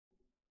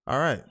All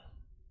right.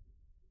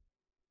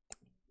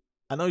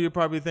 I know you're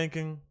probably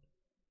thinking,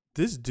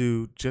 this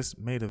dude just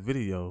made a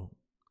video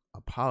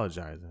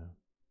apologizing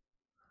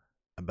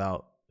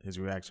about his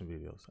reaction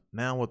videos.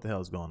 Now what the hell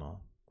is going on?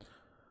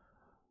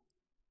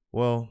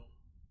 Well,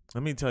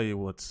 let me tell you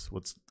what's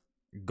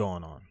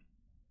going on.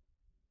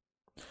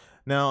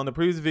 Now, in the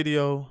previous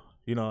video,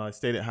 I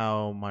stated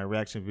how my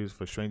reaction views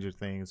for Stranger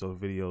Things or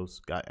videos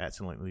got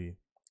accidentally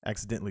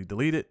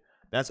deleted.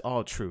 That's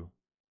all true.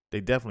 They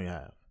definitely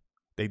have.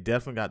 They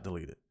definitely got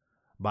deleted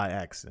by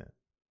accident.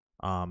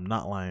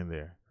 Not lying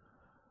there.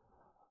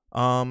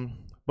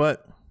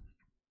 But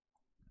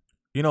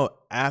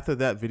after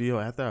that video,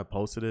 after I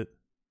posted it,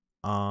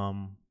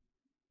 um,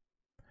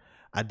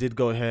 I did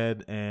go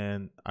ahead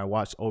and I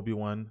watched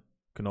Obi-Wan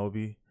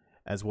Kenobi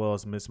as well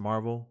as Miss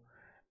Marvel.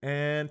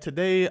 And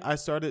today I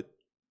started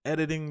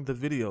editing the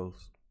videos.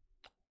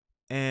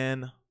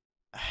 And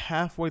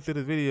halfway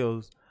through the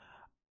videos,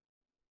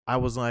 I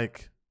was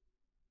like,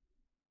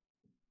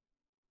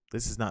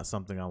 this is not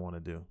something I want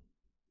to do.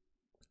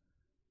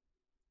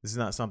 This is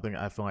not something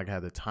I feel like I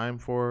have the time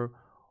for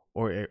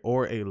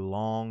or a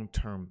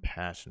long-term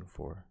passion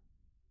for.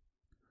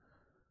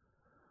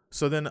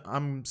 So then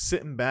I'm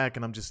sitting back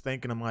and I'm just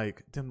thinking, I'm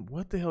like, then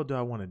what the hell do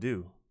I want to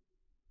do?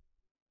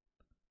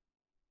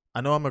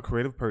 I know I'm a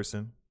creative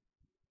person.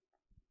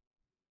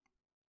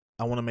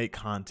 I want to make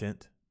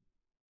content.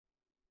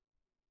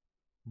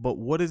 But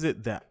what is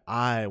it that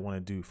I want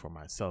to do for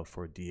myself,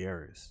 for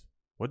Dearis?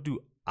 What do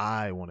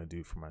I want to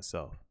do for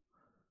myself?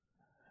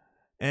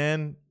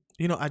 And,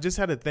 I just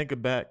had to think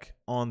back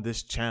on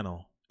this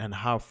channel and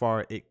how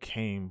far it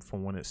came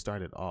from when it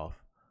started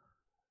off.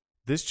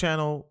 This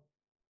channel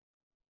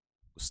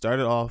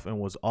started off and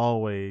was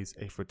always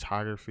a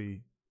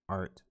photography,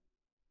 art,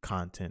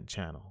 content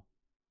channel.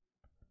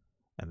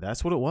 And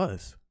that's what it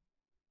was.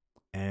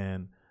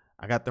 And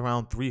I got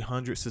around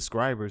 300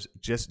 subscribers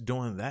just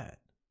doing that.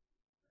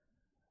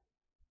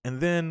 And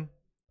then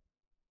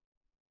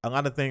a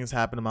lot of things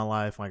happened in my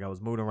life. Like I was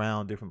moving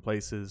around different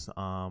places.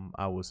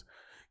 I was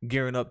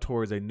gearing up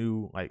towards a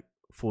new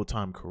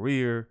full-time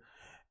career.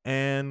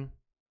 And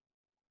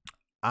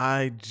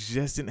I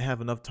just didn't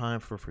have enough time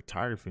for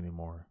photography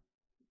anymore.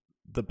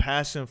 The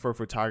passion for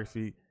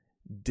photography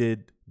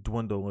did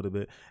dwindle a little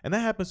bit. And that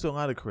happens to a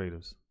lot of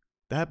creatives.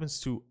 That happens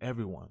to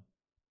everyone.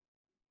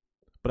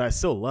 But I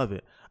still love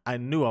it. I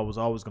knew I was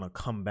always going to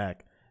come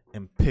back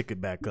and pick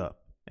it back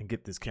up and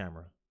get this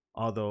camera.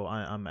 Although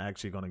I'm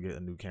actually going to get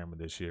a new camera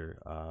this year.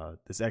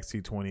 This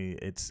XT20,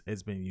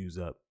 it's been used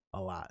up a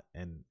lot,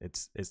 and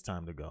it's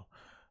time to go.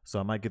 So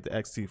I might get the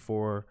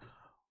XT4,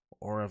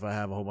 or if I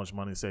have a whole bunch of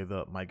money saved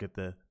up, might get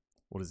the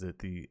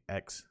the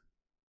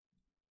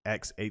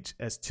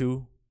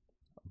XHS2.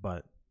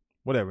 But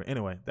whatever.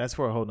 Anyway, that's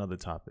for a whole nother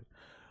topic.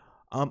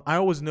 I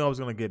always knew I was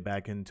going to get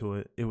back into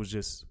it. It was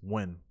just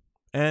when.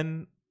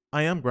 And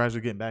I am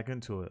gradually getting back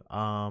into it.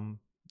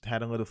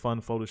 Had a little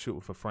fun photo shoot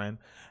with a friend,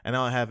 and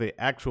now I have an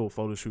actual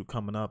photo shoot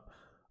coming up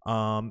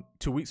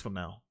 2 weeks from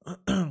now.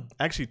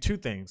 Actually, two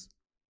things.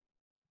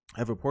 I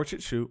have a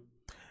portrait shoot,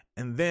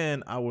 and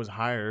then I was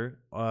hired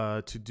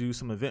to do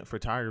some event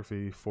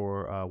photography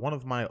for one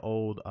of my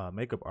old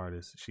makeup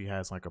artists. She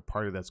has like a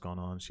party that's going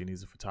on. She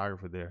needs a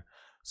photographer there,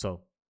 so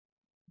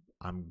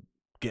I'm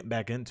getting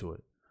back into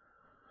it.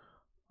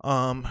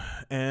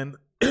 And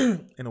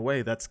in a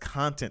way, that's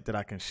content that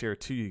I can share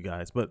to you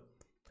guys, but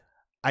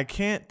I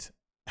can't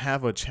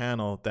have a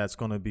channel that's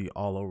going to be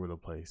all over the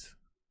place.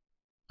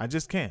 I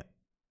just can't.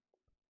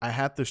 I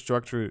have to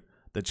structure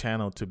the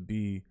channel to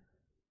be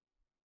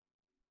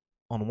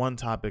on one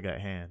topic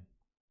at hand.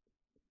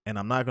 And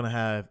I'm not going to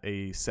have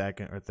a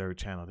second or third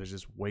channel. There's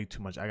just way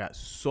too much. I got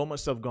so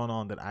much stuff going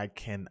on that I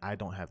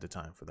don't have the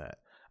time for that.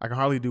 I can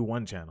hardly do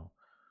one channel.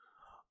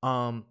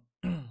 But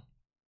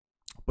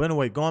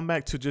anyway, going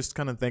back to just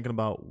kind of thinking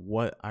about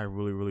what I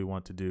really, really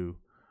want to do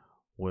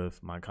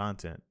with my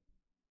content.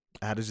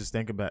 I had to just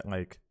think about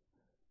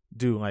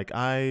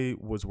I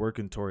was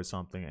working towards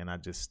something and I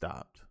just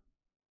stopped.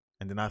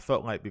 And then I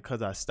felt like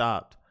because I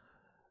stopped,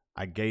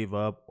 I gave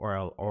up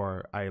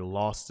or I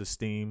lost the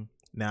steam.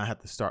 Now I have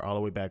to start all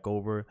the way back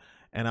over.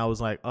 And I was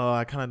like, oh,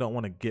 I kind of don't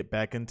want to get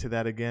back into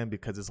that again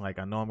because it's like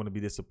I know I'm going to be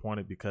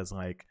disappointed because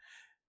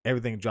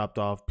everything dropped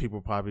off.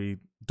 People probably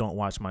don't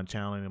watch my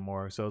channel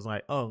anymore. So it's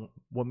like, oh,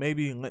 well,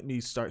 maybe let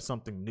me start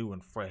something new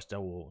and fresh that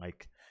will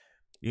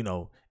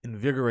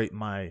invigorate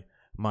my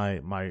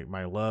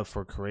love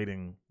for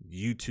creating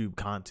YouTube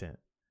content.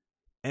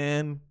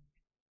 And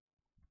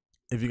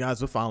if you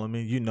guys are following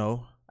me,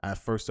 I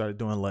first started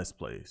doing Let's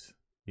Plays,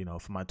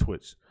 for my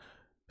Twitch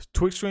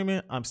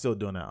streaming. I'm still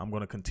doing that. I'm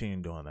going to continue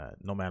doing that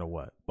no matter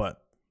what.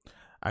 But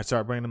I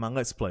started bringing my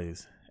Let's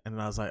Plays. And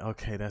then I was like,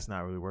 okay, that's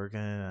not really working.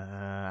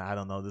 I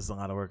don't know. This is a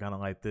lot of work. I don't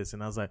like this.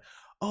 And I was like,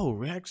 oh,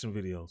 reaction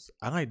videos.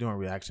 I like doing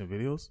reaction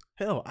videos.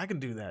 Hell, I can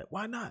do that.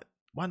 Why not?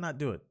 Why not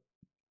do it?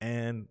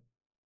 And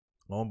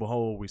lo and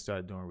behold, we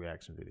started doing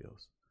reaction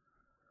videos.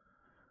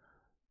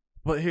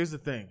 But here's the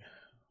thing.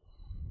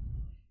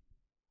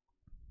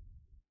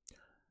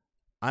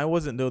 I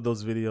wasn't doing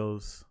those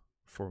videos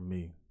for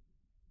me.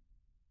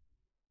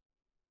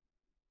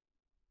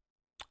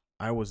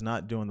 I was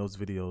not doing those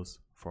videos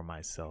for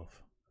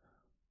myself.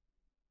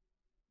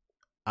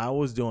 I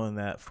was doing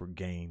that for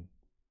gain.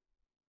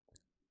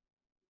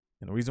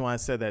 And the reason why I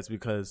said that is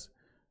because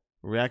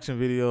reaction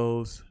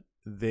videos,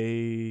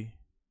 they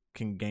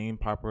can gain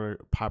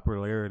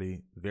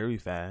popularity very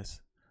fast.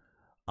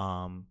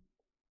 And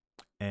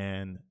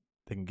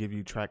they can give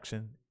you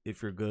traction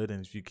if you're good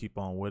and if you keep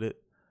on with it.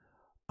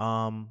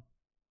 And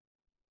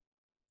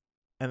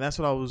that's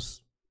what I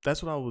was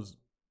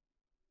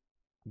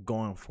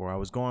going for. I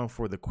was going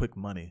for the quick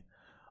money.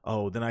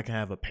 Oh, then I can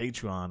have a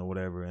Patreon or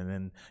whatever, and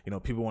then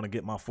people want to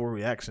get my full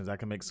reactions. I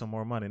can make some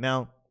more money.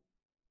 Now,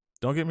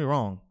 don't get me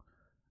wrong.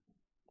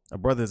 A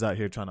brother's out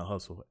here trying to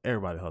hustle.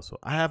 Everybody hustle.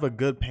 I have a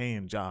good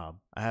paying job.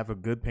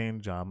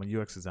 I'm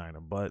a UX designer,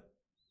 but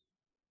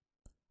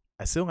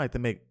I still like to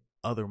make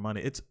other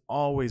money. It's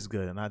always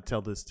good, and I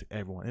tell this to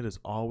everyone. It is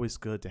always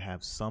good to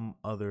have some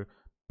other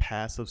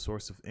passive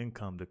source of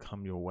income to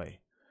come your way.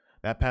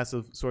 That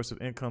passive source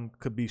of income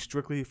could be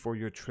strictly for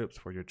your trips,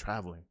 for your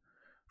traveling,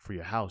 for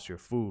your house, your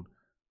food.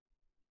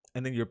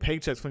 And then your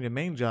paychecks from your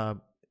main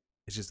job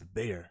is just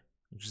there.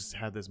 You just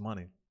have this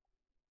money.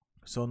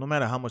 So no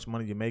matter how much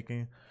money you're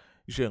making,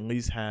 you should at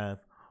least have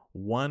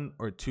one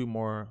or two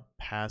more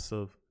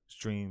passive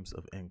streams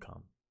of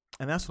income.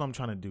 And that's what I'm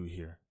trying to do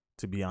here,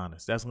 to be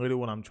honest. That's literally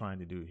what I'm trying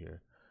to do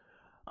here.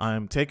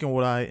 I'm taking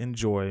what I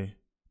enjoy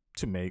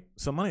to make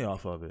some money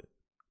off of it,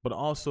 but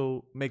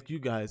also make you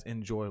guys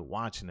enjoy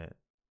watching it.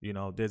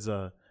 It's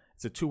a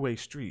two-way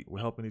street. We're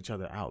helping each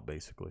other out,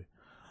 basically.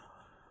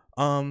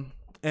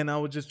 And I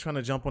was just trying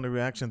to jump on the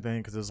reaction thing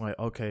because it's like,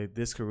 okay,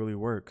 this could really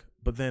work.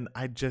 But then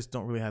I just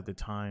don't really have the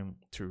time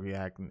to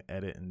react and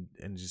edit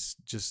and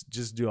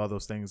just do all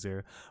those things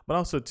there. But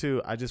also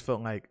too, I just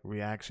felt like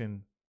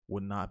reaction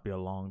would not be a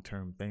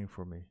long-term thing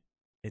for me.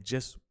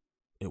 It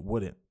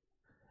wouldn't.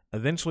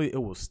 Eventually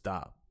it will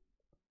stop.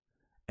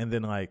 And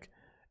then like,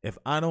 if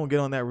I don't get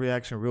on that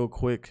reaction real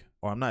quick,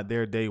 or I'm not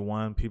there day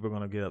one, people are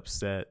going to get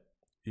upset,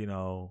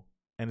 and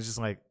it's just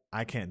like,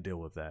 I can't deal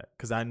with that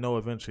because I know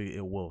eventually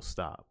it will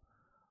stop.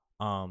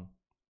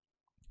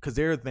 Because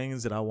there are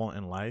things that I want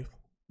in life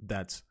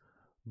that's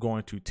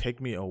going to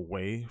take me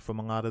away from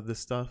a lot of this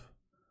stuff.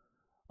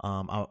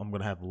 I'm going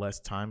to have less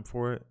time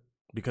for it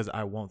because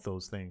I want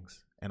those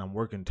things, and I'm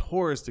working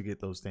towards to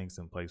get those things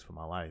in place for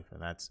my life,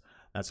 and that's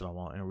what I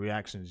want. And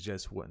reactions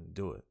just wouldn't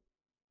do it.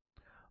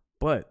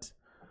 But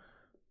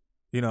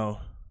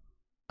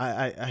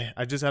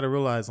I just had to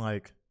realize,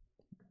 like,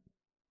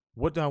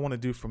 what do I want to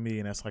do for me?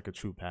 And that's like a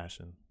true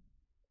passion.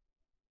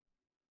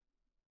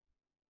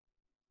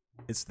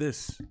 It's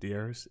this,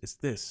 dears. It's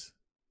this.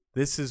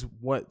 This is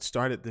what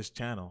started this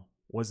channel,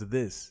 was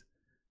this.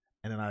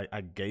 And then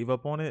I gave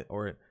up on it,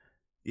 or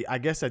I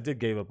guess I did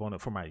give up on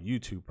it for my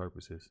YouTube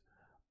purposes.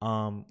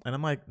 And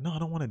I'm like, no, I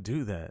don't want to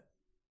do that.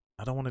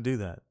 I don't want to do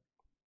that.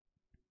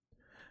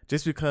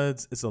 Just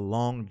because it's a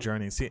long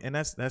journey. See, and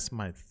that's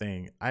my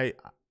thing. I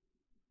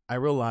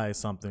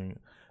realized something,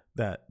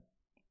 that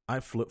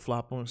I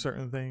flip-flop on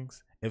certain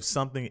things. If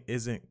something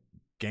isn't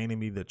gaining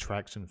me the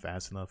traction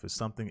fast enough, if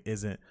something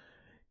isn't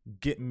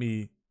getting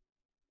me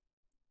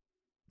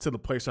to the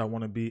place I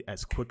want to be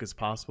as quick as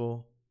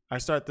possible, I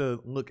start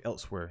to look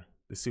elsewhere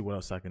to see what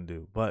else I can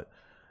do. But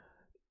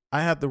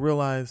I have to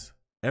realize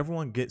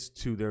everyone gets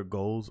to their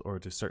goals or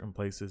to certain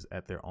places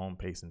at their own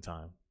pace and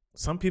time.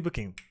 Some people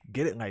can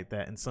get it like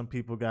that, and some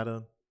people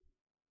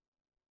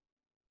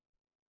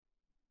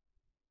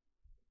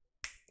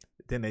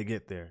then they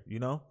get there,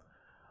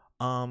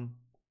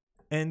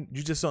 and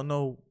you just don't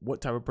know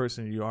what type of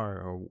person you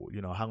are, or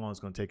how long it's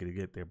going to take you to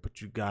get there, but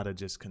you gotta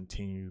just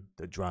continue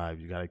the drive.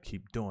 You gotta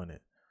keep doing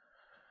it.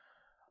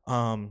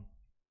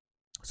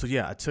 So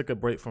yeah, I took a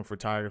break from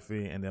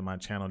photography, and then my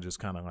channel just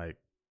kind of like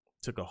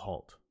took a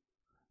halt.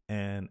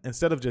 And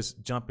instead of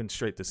just jumping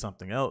straight to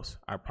something else,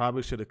 I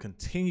probably should have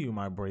continued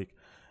my break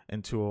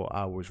until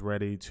I was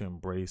ready to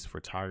embrace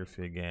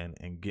photography again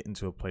and get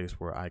into a place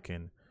where I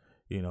can,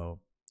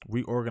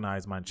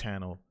 reorganize my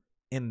channel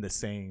in the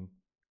same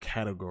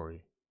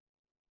category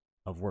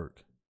of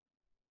work.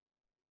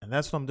 And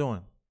that's what I'm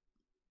doing.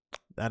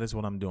 That is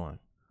what I'm doing.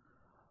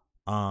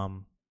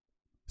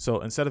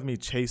 So instead of me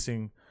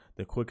chasing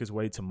the quickest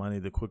way to money,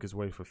 the quickest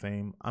way for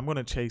fame, I'm going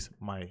to chase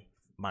my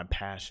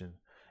passion,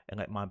 and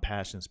let my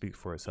passion speak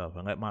for itself,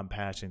 and let my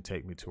passion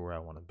take me to where I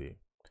want to be.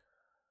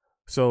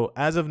 So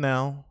as of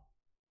now,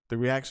 the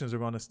reactions are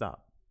going to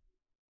stop.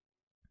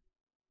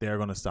 They are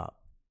going to stop.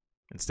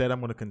 Instead, I'm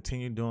going to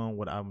continue doing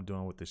what I'm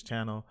doing with this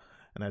channel,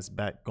 and that's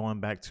going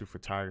back to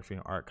photography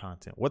and art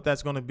content. What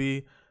that's going to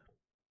be,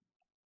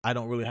 I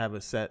don't really have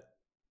a set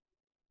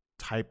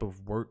type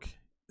of work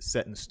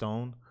set in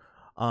stone.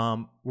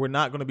 We're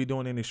not going to be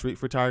doing any street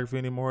photography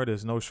anymore.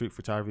 There's no street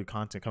photography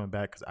content coming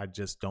back because I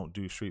just don't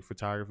do street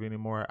photography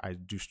anymore. I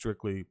do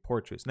strictly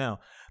portraits. Now,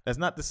 that's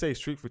not to say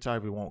street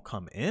photography won't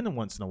come in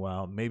once in a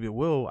while. Maybe it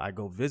will. I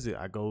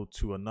go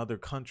to another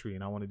country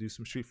and I want to do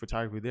some street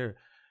photography there.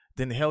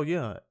 Then hell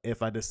yeah,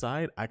 if I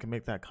decide, I can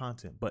make that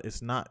content. But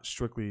it's not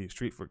strictly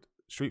street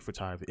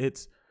photography.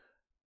 It's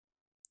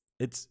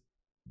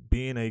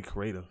being a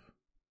creative.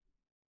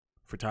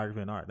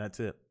 photography and art. That's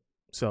it.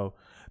 So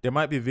there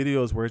might be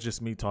videos where it's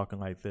just me talking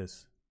like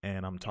this,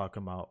 and I'm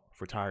talking about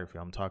photography,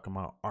 I'm talking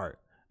about art,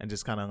 and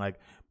just kind of like,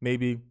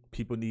 maybe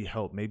people need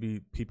help,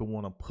 maybe people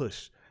want to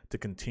push to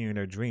continue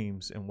their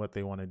dreams and what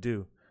they want to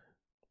do.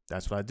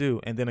 That's what I do.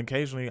 And then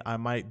occasionally I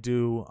might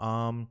do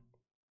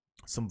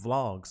some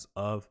vlogs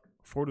of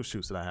photo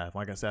shoots that I have.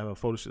 Like I said, I have a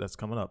photo shoot that's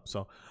coming up,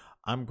 so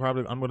I'm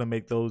gonna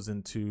make those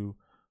into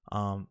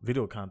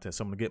video content.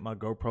 So I'm gonna get my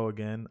GoPro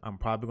again. I'm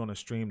probably gonna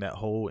stream that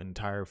whole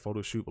entire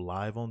photo shoot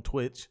live on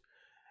Twitch,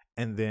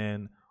 and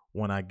then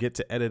when I get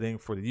to editing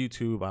for the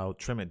YouTube, I'll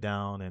trim it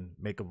down and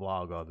make a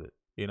vlog of it.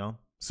 You know,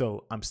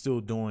 so I'm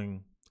still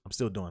doing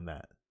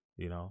that.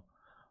 You know,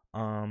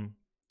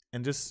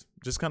 and just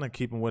kind of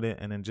keeping with it,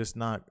 and then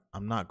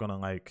I'm not gonna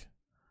like.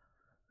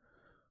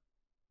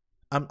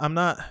 I'm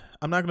not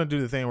gonna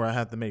do the thing where I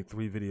have to make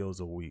 3 videos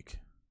a week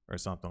or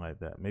something like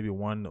that. Maybe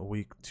 1 a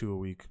week, 2 a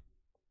week.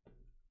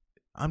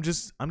 I'm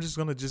just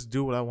gonna just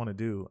do what I want to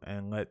do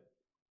and let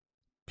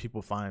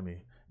people find me.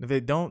 And if they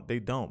don't, they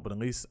don't. But at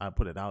least I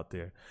put it out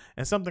there.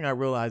 And something I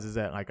realized is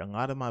that like a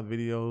lot of my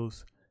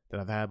videos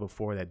that I've had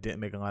before that didn't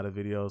make a lot of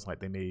videos,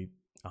 like they made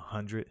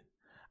 100.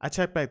 I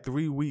checked back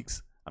 3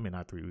 weeks. I mean,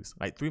 not 3 weeks,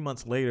 like 3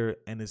 months later,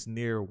 and it's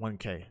near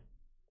 1K.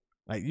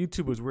 Like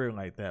YouTube is weird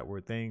like that,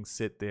 where things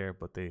sit there,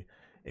 but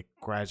it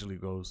gradually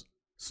goes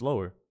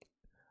slower.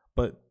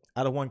 But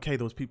out of 1K,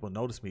 those people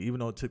notice me, even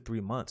though it took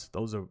 3 months.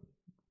 Those are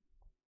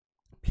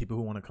people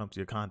who want to come to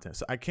your content.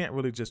 So I can't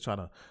really just try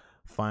to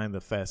find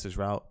the fastest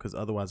route, because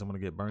otherwise I'm going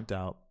to get burnt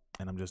out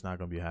and I'm just not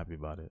going to be happy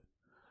about it.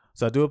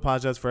 So I do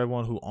apologize for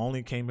everyone who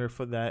only came here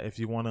for that. If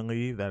you want to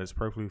leave, that is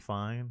perfectly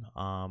fine.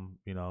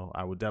 You know,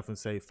 I would definitely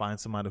say find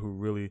somebody who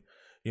really,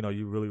 you know,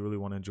 you really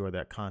want to enjoy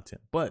that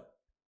content. But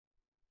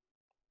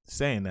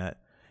saying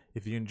that,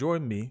 if you enjoy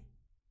me,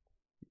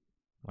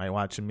 like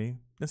watching me,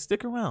 then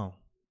stick around.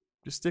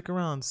 Just stick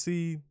around,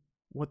 see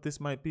what this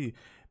might be.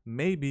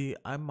 Maybe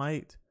I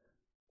might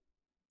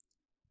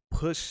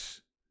push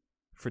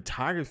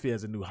photography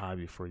as a new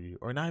hobby for you,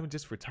 or not even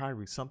just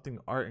photography, something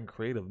art and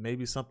creative.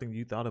 Maybe something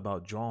you thought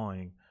about,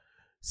 drawing,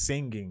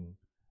 singing,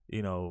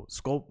 you know,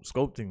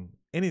 sculpting,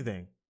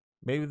 anything.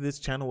 Maybe this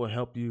channel will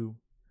help you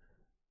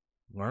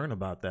learn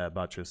about that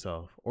about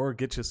yourself, or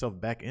get yourself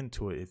back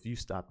into it if you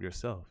stop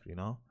yourself, you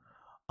know.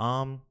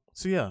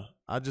 So yeah,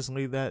 I'll just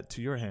leave that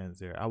to your hands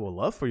there. I would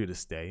love for you to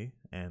stay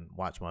and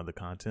watch my other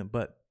content,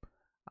 but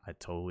I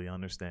totally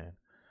understand.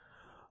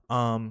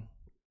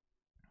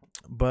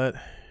 But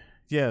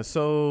yeah,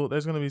 so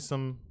there's gonna be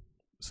some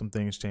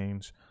things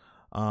change.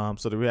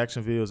 So the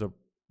reaction videos I'm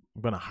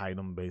gonna hide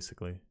them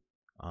basically.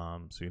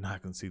 So you're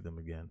not gonna see them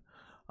again.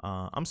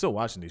 I'm still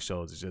watching these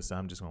shows. It's just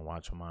I'm just gonna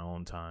watch on my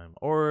own time,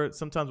 or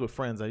sometimes with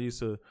friends. I used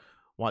to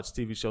watch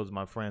TV shows with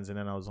my friends, and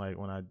then I was like,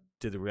 when I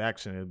did the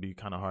reaction, it'd be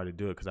kind of hard to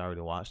do it because I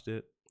already watched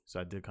it. So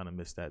I did kind of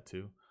miss that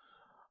too.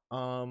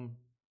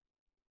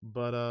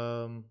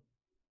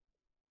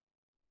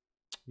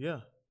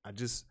 Yeah, I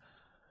just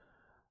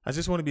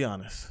want to be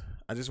honest.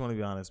 I just want to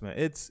be honest, man.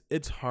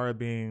 It's hard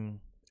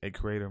being a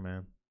creator,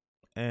 man.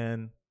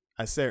 And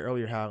I said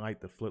earlier how I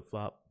like the flip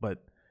flop,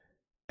 but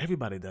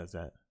everybody does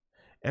that.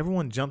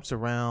 Everyone jumps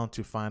around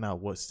to find out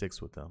what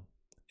sticks with them.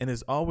 And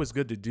it's always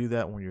good to do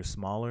that when you're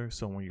smaller.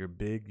 So when you're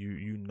big,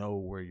 you know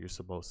where you're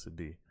supposed to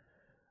be.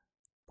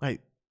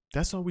 Like,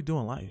 that's all we do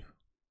in life.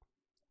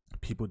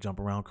 People jump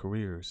around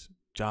careers,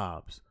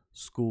 jobs,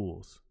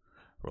 schools,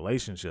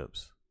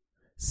 relationships,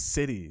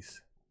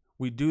 cities.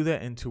 We do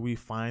that until we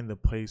find the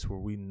place where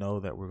we know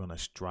that we're going to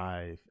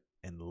strive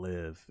and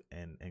live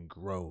and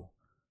grow,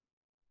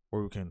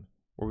 where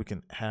we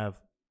can have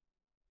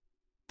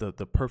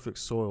the perfect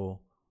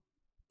soil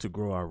to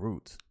grow our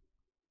roots.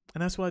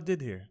 And that's what I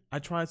did here. I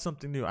tried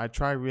something new. I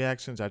tried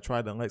reactions. I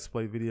tried the Let's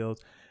Play videos.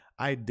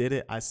 I did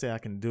it. I say I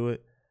can do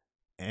it.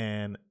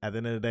 And at the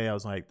end of the day, I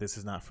was like, this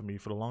is not for me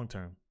for the long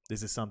term.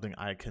 This is something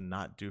I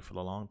cannot do for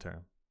the long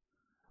term.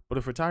 But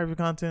the photography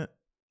content,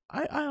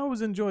 I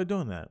always enjoy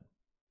doing that.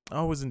 I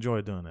always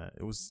enjoy doing that.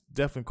 It was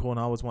definitely cool, and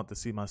I always want to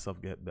see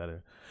myself get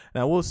better.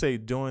 And I will say,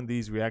 doing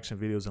these reaction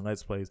videos and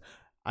Let's Plays,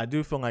 I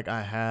do feel like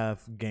I have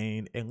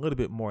gained a little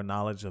bit more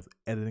knowledge of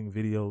editing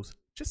videos,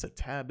 just a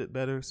tad bit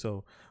better.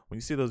 So when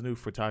you see those new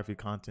photography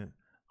content,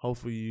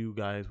 hopefully you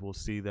guys will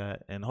see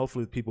that. And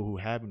hopefully the people who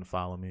have been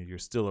following me, you're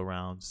still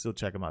around, still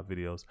checking my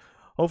videos.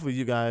 Hopefully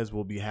you guys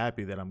will be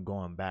happy that I'm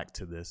going back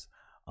to this.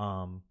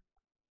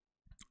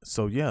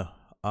 So yeah.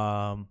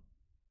 But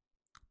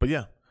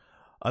yeah.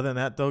 Other than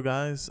that, though,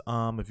 guys,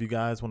 if you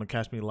guys want to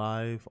catch me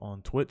live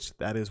on Twitch,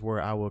 that is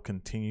where I will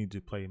continue to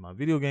play my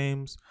video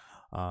games,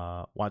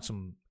 watch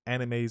some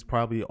animes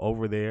probably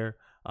over there,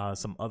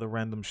 some other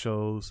random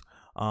shows,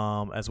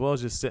 as well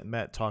as just sitting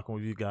back talking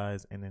with you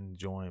guys and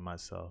enjoying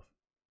myself.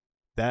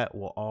 That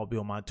will all be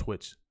on my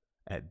Twitch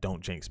at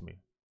Don't Jinx Me.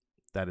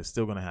 That is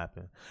still going to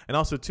happen. And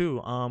also, too,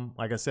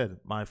 like I said,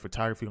 my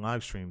photography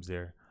live streams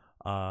there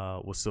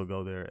will still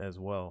go there as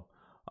well.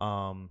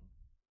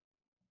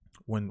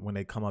 When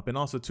they come up, and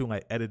also too,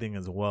 like editing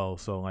as well.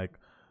 So like,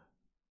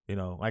 you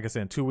know, like I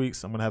said, in 2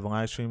 weeks I'm gonna have a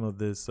live stream of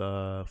this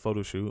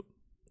photo shoot,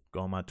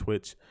 go on my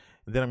Twitch.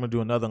 And then I'm going to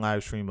do another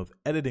live stream of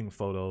editing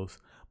photos.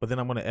 But then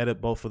I'm going to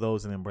edit both of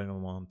those and then bring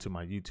them on to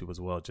my YouTube as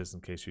well, just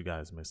in case you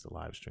guys missed the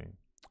live stream.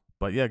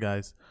 But yeah,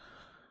 guys,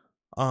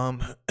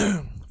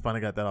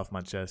 finally got that off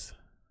my chest.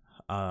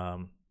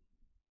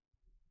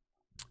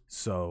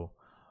 So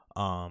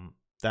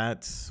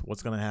that's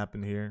what's going to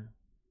happen here.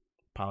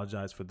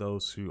 Apologize for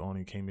those who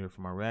only came here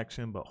for my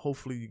reaction, but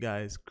hopefully you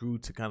guys grew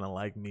to kind of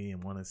like me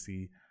and want to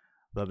see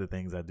the other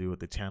things I do with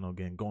the channel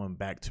again, going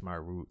back to my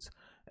roots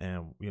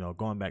and, you know,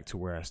 going back to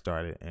where I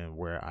started and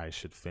where I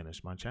should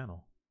finish my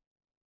channel,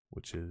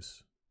 which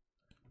is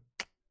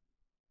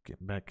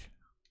getting back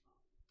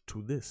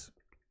to this.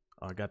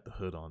 Oh, I got the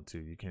hood on too.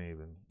 You can't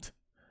even,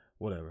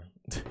 whatever.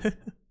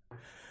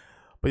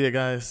 But yeah,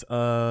 guys,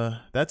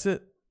 that's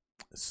it.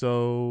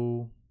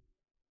 So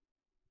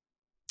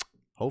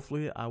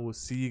hopefully I will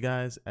see you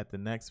guys at the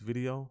next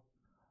video.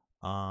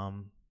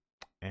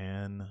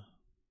 And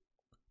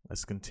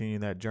let's continue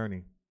that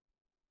journey.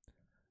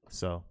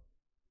 So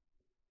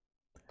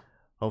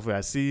hopefully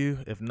I see you.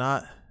 If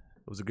not,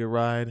 it was a good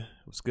ride.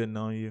 It was good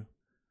knowing you.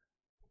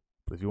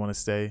 But if you want to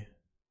stay,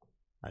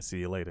 I see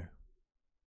you later.